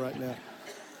I feel right now.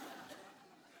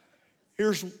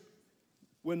 Here's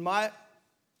when my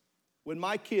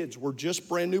kids were just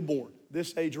brand new born,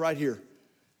 this age right here.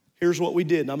 Here's what we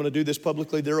did, and I'm going to do this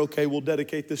publicly. They're okay. We'll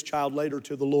dedicate this child later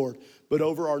to the Lord. But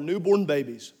over our newborn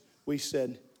babies, we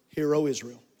said, "Hear, O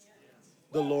Israel,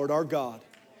 the Lord our God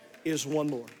is one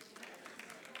Lord."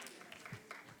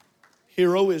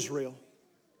 Hear, O Israel,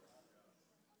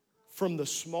 from the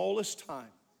smallest time.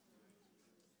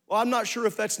 Well, I'm not sure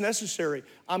if that's necessary.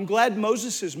 I'm glad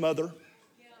Moses' mother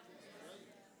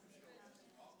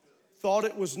thought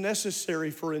it was necessary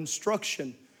for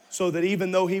instruction so that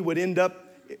even though he would end up,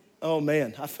 oh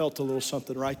man, I felt a little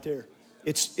something right there.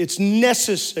 It's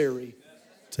necessary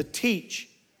to teach.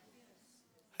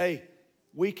 Hey,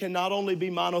 we can not only be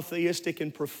monotheistic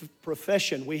in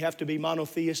profession, we have to be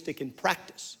monotheistic in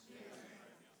practice.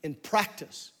 In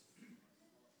practice.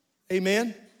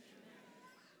 Amen?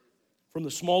 From the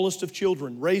smallest of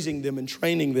children, raising them and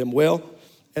training them well.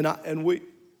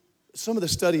 Some of the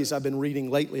studies I've been reading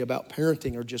lately about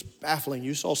parenting are just baffling.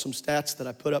 You saw some stats that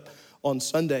I put up on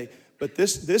Sunday. But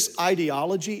this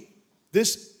ideology,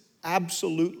 this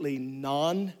absolutely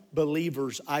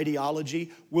non-believers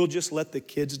ideology, we'll just let the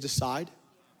kids decide.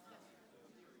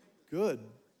 Good.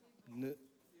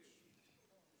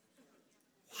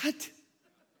 What?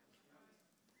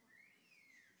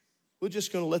 We're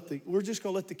just going to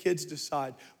let the kids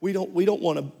decide. We don't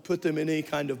want to put them in any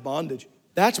kind of bondage.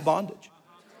 That's bondage.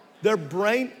 Their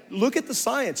brain, look at the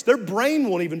science. Their brain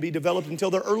won't even be developed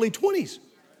until their early 20s.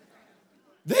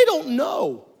 They don't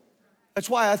know. That's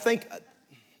why I think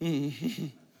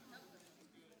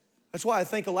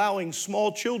allowing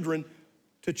small children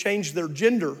to change their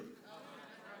gender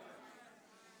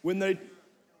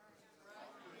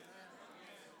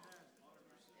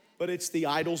but it's the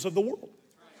idols of the world.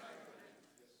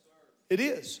 It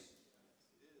is.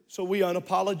 So we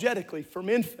unapologetically, from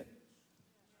infant,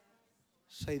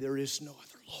 say there is no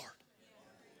other Lord.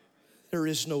 There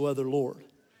is no other Lord.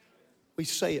 We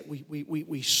say it,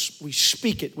 we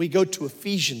speak it. We go to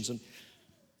Ephesians and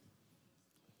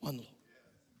one Lord.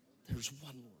 There's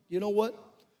one Lord. You know what?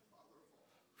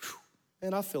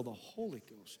 Man, I feel the Holy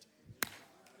Ghost.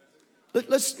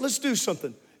 Let's do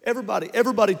something.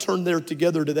 Everybody turn there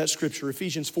together to that scripture,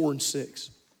 Ephesians 4 and 6.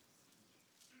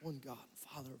 One God,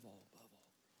 Father of all, above all.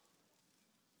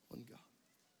 One God.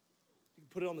 You can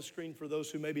put it on the screen for those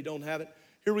who maybe don't have it.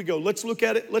 Here we go. Let's look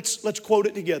at it. Let's quote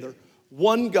it together.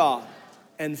 One God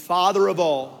and Father of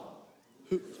all,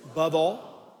 who above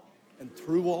all and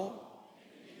through all.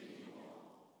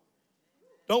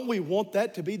 Don't we want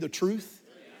that to be the truth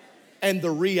and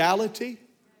the reality?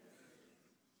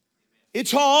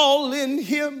 It's all in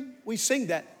Him. We sing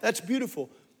that. That's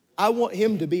beautiful. I want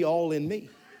Him to be all in me.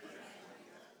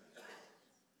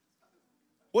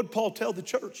 What did Paul tell the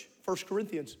church? 1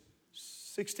 Corinthians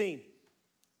 16.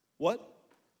 What?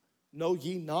 Know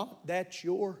ye not that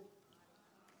your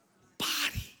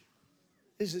body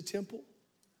is a temple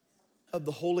of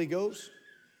the Holy Ghost?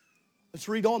 Let's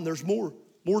read on. There's more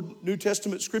New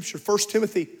Testament scripture. 1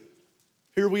 Timothy.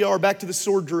 Here we are, back to the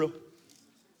sword drill.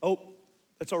 Oh,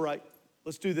 that's all right.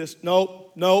 Let's do this.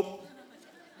 Nope.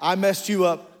 I messed you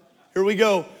up. Here we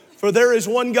go. For there is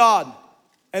one God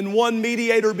and one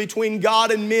mediator between God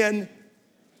and men.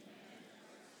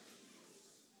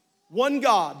 One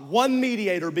God, one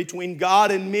mediator between God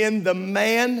and men, the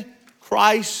man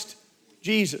Christ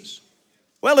Jesus.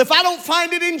 Well, if I don't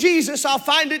find it in Jesus, I'll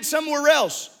find it somewhere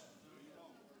else.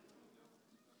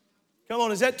 Come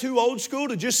on, is that too old school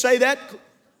to just say that?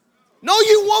 No,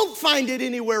 you won't find it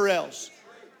anywhere else.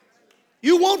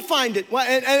 You won't find it.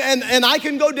 And I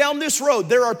can go down this road.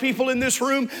 There are people in this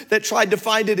room that tried to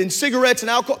find it in cigarettes and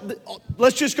alcohol.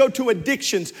 Let's just go to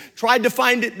addictions. Tried to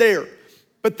find it there.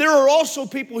 But there are also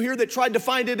people here that tried to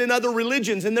find it in other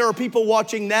religions. And there are people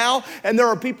watching now, and there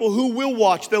are people who will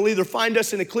watch. They'll either find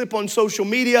us in a clip on social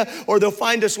media, or they'll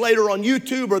find us later on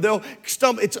YouTube, or they'll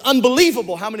stumble. It's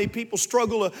unbelievable how many people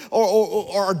struggle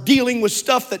or are dealing with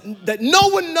stuff that no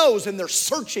one knows, and they're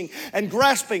searching and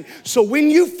grasping. So when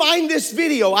you find this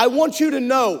video, I want you to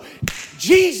know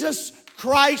Jesus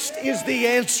Christ is the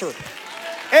answer.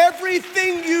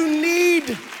 Everything you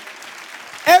need,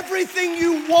 everything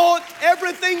you want,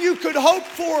 everything you could hope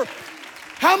for.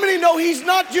 How many know He's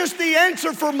not just the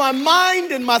answer for my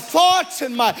mind and my thoughts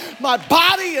and my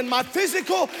body and my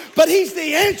physical, but He's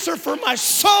the answer for my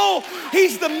soul.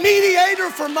 He's the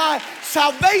mediator for my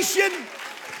salvation.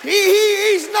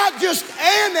 He's not just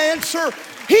an answer.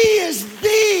 He is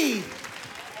the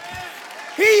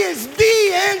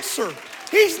answer.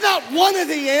 He's not one of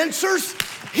the answers.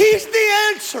 He's the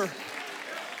answer.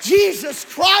 Jesus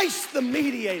Christ, the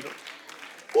mediator.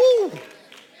 Woo.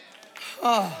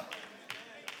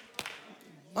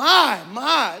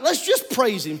 My. Let's just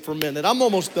praise Him for a minute. I'm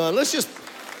almost done. Let's just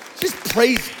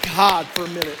praise God for a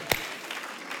minute.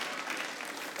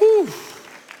 Woo.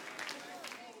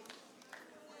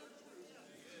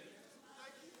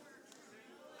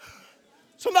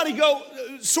 Somebody go,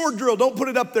 sword drill, don't put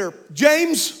it up there.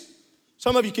 James,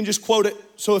 some of you can just quote it.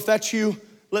 So if that's you,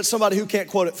 let somebody who can't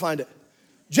quote it find it.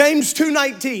 James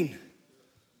 2:19.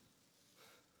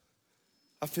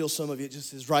 I feel some of you, it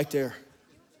just is right there.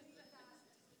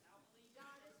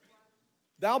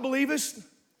 Thou believest?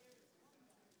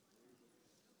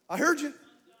 I heard you.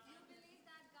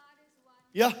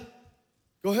 Yeah,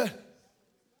 go ahead.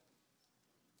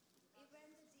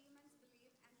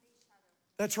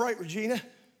 That's right, Regina.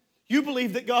 You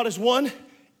believe that God is one.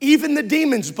 Even the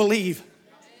demons believe.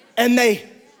 And they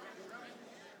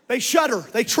shudder,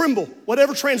 they tremble,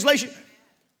 whatever translation.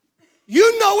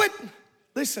 You know it.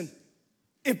 Listen,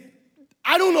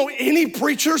 I don't know any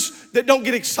preachers that don't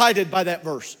get excited by that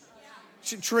verse.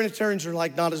 Trinitarians are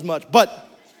like not as much. But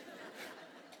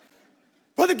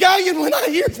Brother Gallion, when I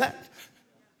hear that,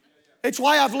 it's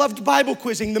why I've loved Bible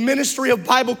quizzing, the ministry of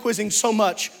Bible quizzing so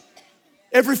much.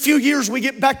 Every few years we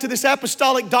get back to this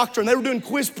apostolic doctrine. They were doing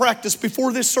quiz practice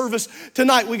before this service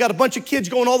tonight. We got a bunch of kids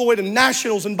going all the way to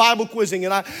nationals in Bible quizzing,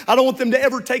 and I don't want them to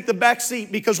ever take the back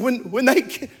seat, because when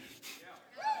they,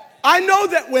 I know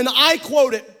that when I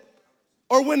quote it,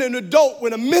 or when an adult,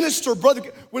 when a minister, brother,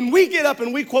 when we get up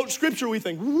and we quote scripture, we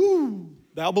think, woo,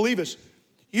 thou believest.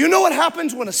 You know what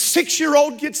happens when a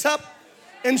 6-year-old gets up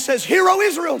and says, Hear, O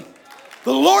Israel,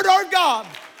 the Lord our God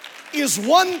is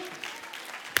one.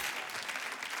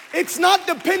 It's not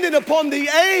dependent upon the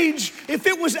age. If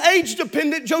it was age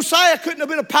dependent, Josiah couldn't have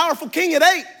been a powerful king at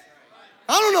 8.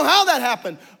 I don't know how that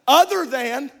happened, other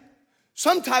than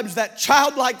sometimes that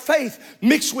childlike faith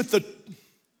mixed with the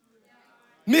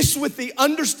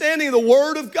understanding of the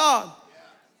Word of God.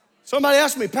 Somebody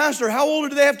asked me, Pastor, how old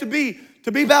do they have to be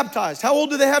baptized? How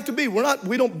old do they have to be?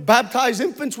 We don't baptize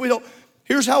infants.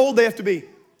 Here's how old they have to be.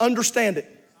 Understand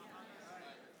it.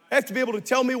 They have to be able to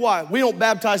tell me why. We don't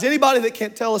baptize anybody that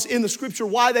can't tell us in the scripture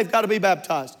why they've got to be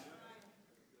baptized.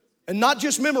 And not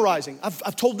just memorizing.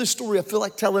 I've told this story. I feel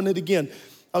like telling it again.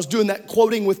 I was doing that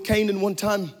quoting with Canaan one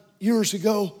time years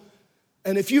ago.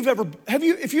 And if you've ever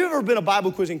been a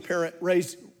Bible quizzing parent,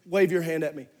 wave your hand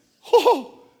at me.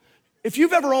 Oh, if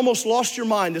you've ever almost lost your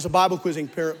mind as a Bible quizzing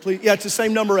parent, please. Yeah, it's the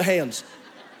same number of hands.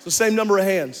 It's the same number of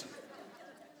hands.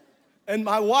 And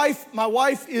my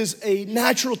wife is a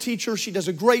natural teacher. She does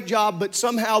a great job, but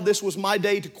somehow this was my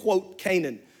day to quote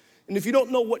Canaan. And if you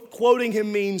don't know what quoting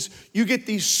him means, you get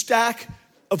these stack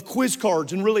of quiz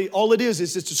cards, and really all it is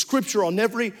it's a scripture on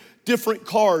every different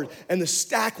card, and the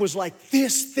stack was like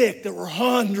this thick. There were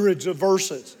hundreds of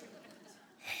verses.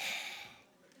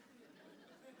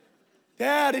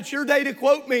 Dad, it's your day to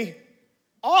quote me.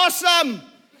 Awesome.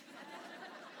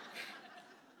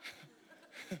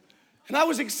 And I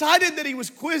was excited that he was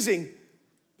quizzing,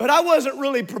 but I wasn't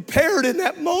really prepared in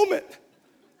that moment.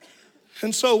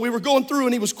 And so we were going through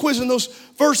and he was quizzing those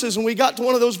verses, and we got to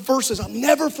one of those verses. I'll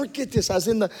never forget this. I was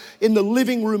in the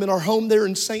living room in our home there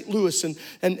in St. Louis,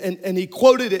 and he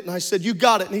quoted it, and I said, you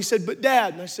got it. And he said, but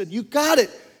Dad. And I said, you got it.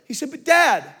 He said, but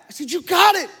Dad. I said, you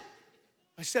got it.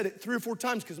 I said it 3 or 4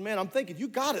 times because, man, I'm thinking, you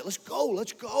got it. Let's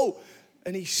go.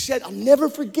 And he said, I'll never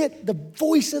forget the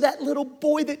voice of that little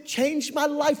boy that changed my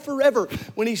life forever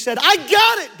when he said, I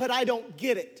got it, but I don't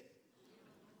get it.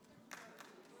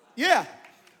 Yeah.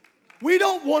 We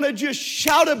don't want to just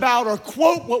shout about or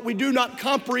quote what we do not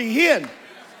comprehend.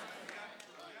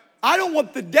 I don't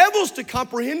want the devils to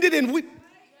comprehend it. And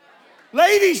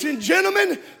ladies and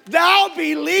gentlemen, thou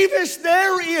believest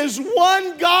there is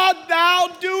one God,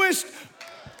 thou doest.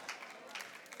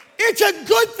 It's a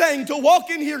good thing to walk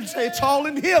in here and say, it's all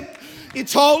in Him.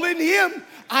 It's all in Him.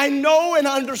 I know and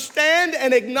understand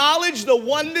and acknowledge the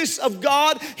oneness of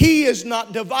God. He is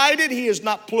not divided. He is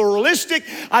not pluralistic.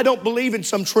 I don't believe in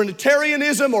some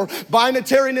Trinitarianism or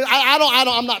binitarianism.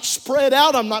 I'm not spread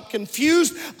out. I'm not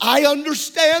confused. I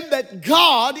understand that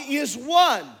God is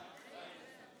one.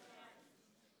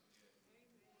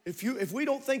 If we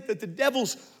don't think that the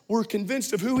devils were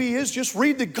convinced of who He is, just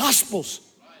read the Gospels.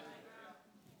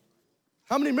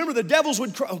 How many remember the devils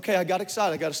would cry? Okay, I got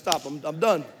excited. I got to stop. I'm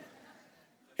done.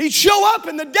 He'd show up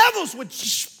and the devils would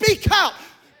speak out.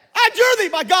 I adjure thee,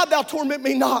 by God, thou torment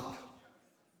me not.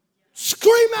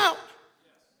 Scream out.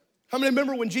 How many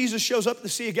remember when Jesus shows up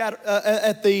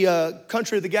at the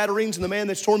country of the Gadarenes and the man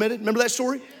that's tormented? Remember that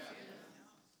story?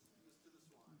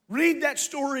 Read that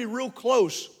story real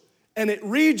close. And it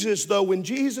reads as though when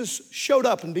Jesus showed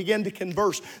up and began to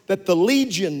converse, that the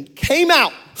legion came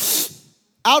out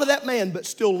of that man, but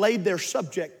still laid there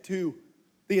subject to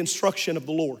the instruction of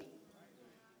the Lord.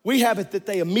 We have it that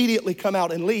they immediately come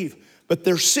out and leave, but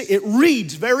it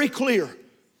reads very clear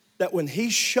that when He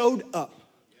showed up,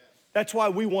 that's why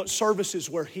we want services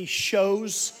where He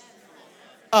shows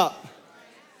up.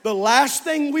 The last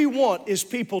thing we want is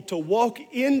people to walk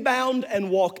inbound and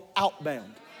walk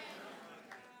outbound.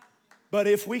 But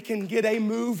if we can get a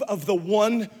move of the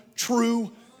one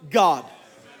true God,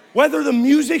 whether the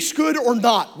music's good or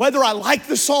not, whether I like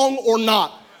the song or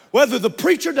not, whether the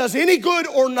preacher does any good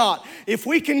or not, if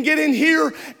we can get in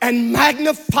here and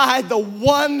magnify the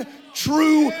one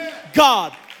true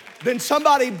God, then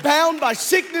somebody bound by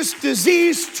sickness,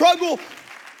 disease, struggle.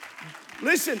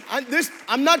 Listen,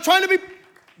 I'm not trying to be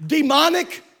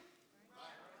demonic.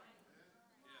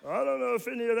 I don't know if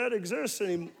any of that exists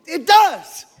anymore. It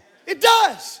does. It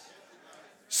does.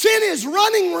 Sin is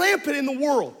running rampant in the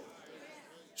world.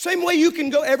 Same way you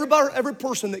can go, every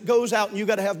person that goes out and you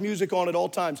got to have music on at all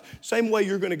times. Same way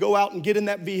you're going to go out and get in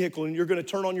that vehicle and you're going to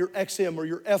turn on your XM or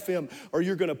your FM or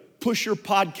you're going to push your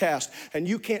podcast and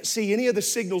you can't see any of the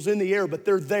signals in the air, but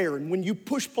they're there. And when you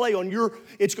push play on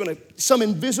it's going to, some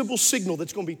invisible signal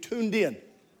that's going to be tuned in.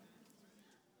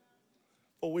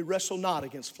 For we wrestle not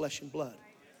against flesh and blood,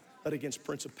 but against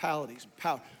principalities and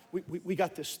power. We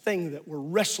got this thing that we're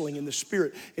wrestling in the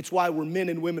Spirit. It's why we're men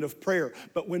and women of prayer.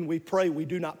 But when we pray, we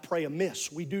do not pray amiss.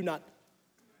 We don't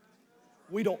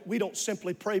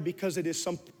simply pray because it is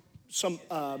some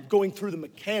going through the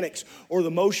mechanics or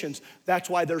the motions. That's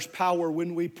why there's power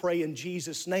when we pray in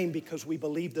Jesus' name, because we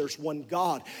believe there's one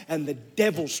God and the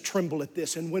devils tremble at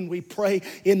this. And when we pray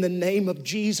in the name of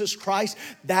Jesus Christ,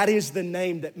 that is the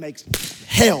name that makes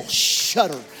hell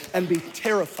shudder and be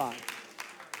terrified.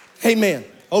 Amen.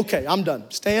 Okay, I'm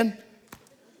done. Stand.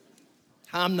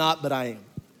 I'm not, but I am.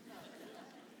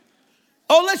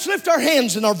 Oh, let's lift our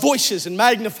hands and our voices and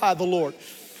magnify the Lord.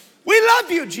 We love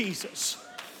you, Jesus.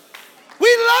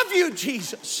 We love you,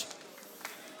 Jesus.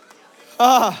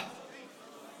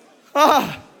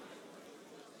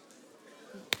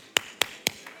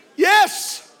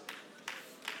 Yes.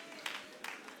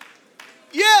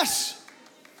 Yes.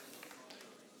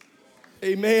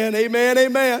 Amen, amen,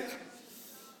 amen.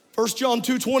 1 John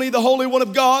 2:20, the Holy One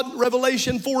of God.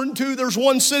 Revelation 4:2, there's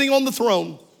one sitting on the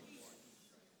throne.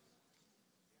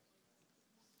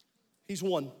 He's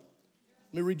one.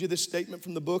 Let me read you this statement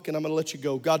from the book and I'm going to let you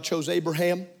go. God chose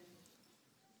Abraham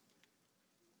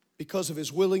because of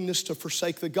his willingness to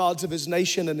forsake the gods of his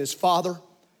nation and his father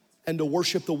and to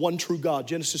worship the one true God.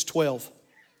 Genesis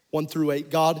 12:1-8.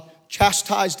 God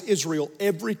chastised Israel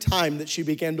every time that she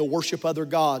began to worship other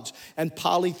gods. And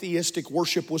polytheistic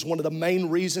worship was one of the main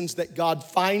reasons that God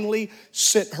finally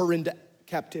sent her into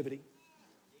captivity.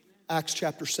 Acts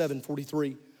chapter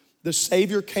 7:43. The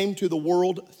Savior came to the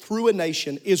world through a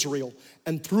nation, Israel,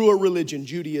 and through a religion,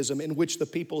 Judaism, in which the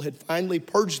people had finally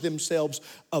purged themselves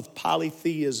of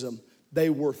polytheism. They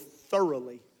were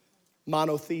thoroughly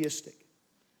monotheistic.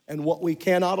 And what we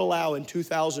cannot allow in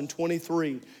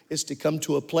 2023 is to come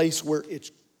to a place where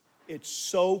it's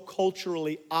so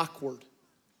culturally awkward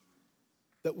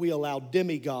that we allow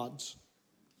demigods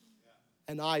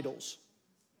and idols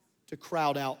to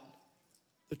crowd out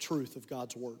the truth of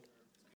God's word.